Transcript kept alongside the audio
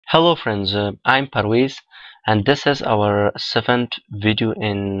Hello friends, I'm Parvez and this is our 7th video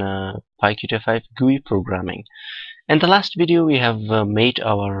in PyQt5 GUI programming. In the last video we have made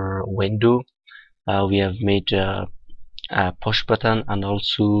our window, we have made a push button, and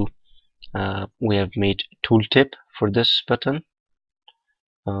also we have made tooltip for this button,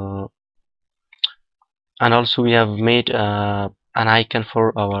 and also we have made an icon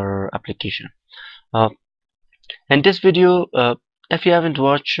for our application. In this video, if you haven't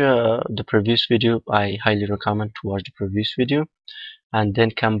watched the previous video, I highly recommend to watch the previous video and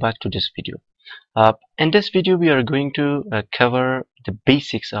then come back to this video. In this video we are going to cover the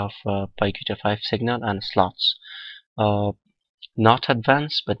basics of PyQt5 signal and slots, not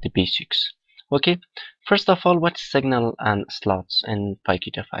advanced but the basics. Okay, first of all, what's signal and slots in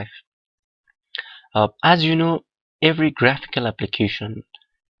PyQt5? As you know, every graphical applications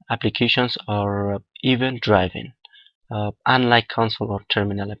are event driven. Unlike console or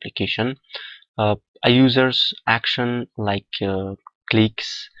terminal application, a user's action like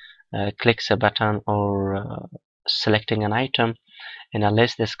clicks a button or selecting an item in a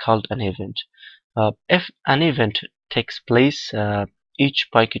list is called an event. If an event takes place, each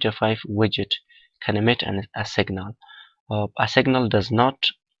PyQt5 widget can emit a signal. A signal does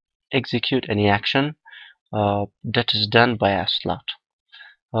not execute any action that is done by a slot.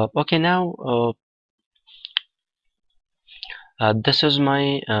 Okay, now this is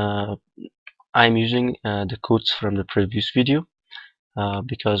my I'm using the codes from the previous video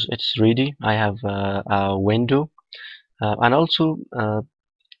because it's ready. I have a window, and also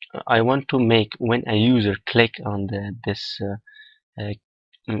I want to make when a user click on this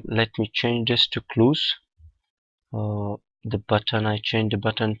let me change this to close the button. I change the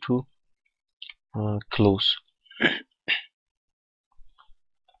button to close.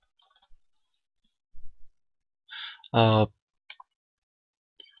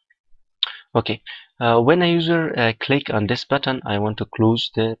 Okay, when a user click on this button, I want to close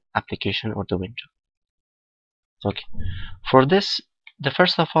the application or the window. Okay, for this,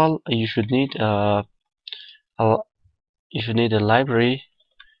 first of all, you should need a library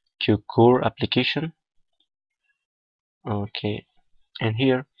core application. Okay, and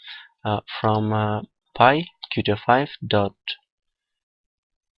here from PyQt5 dot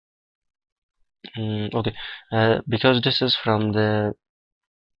okay, because this is from the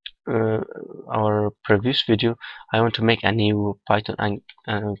our previous video, I want to make a new Python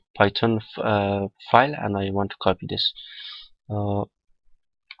file, and I want to copy this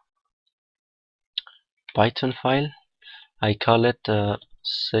Python file. I call it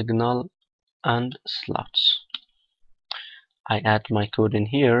signal and slots. I add my code in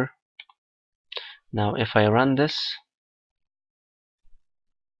here. Now if I run this,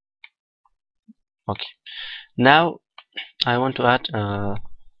 okay, now I want to add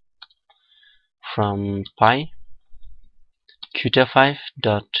from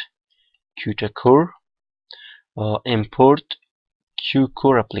PyQt5.qtcore import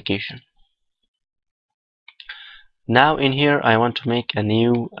qcore application. Now in here I want to make a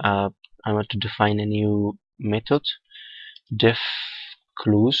new I want to define a new method, def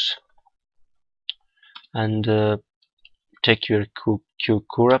close, and take your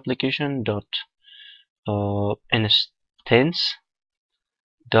qcore application dot instance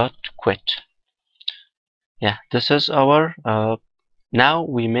dot quit. Yeah, this is our now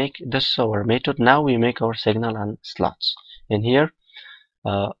we make this our method. Now we make our signal and slots. In here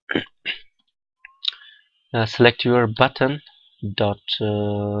select your button dot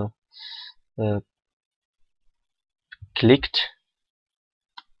clicked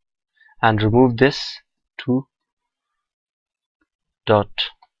and remove this to dot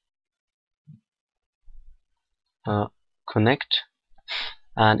connect,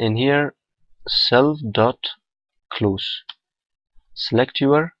 and in here self dot close. Select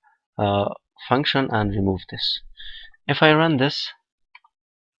your function and remove this. If I run this,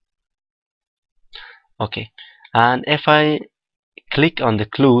 okay, and if I click on the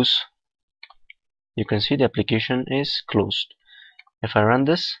close, you can see the application is closed. If I run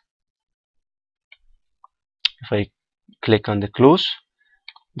this, if I click on the close,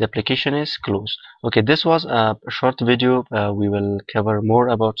 the application is closed. Okay, this was a short video. We will cover more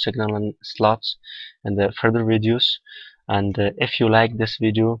about signal and slots in the further videos, and if you like this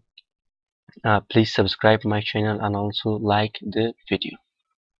video, please subscribe my channel and also like the video.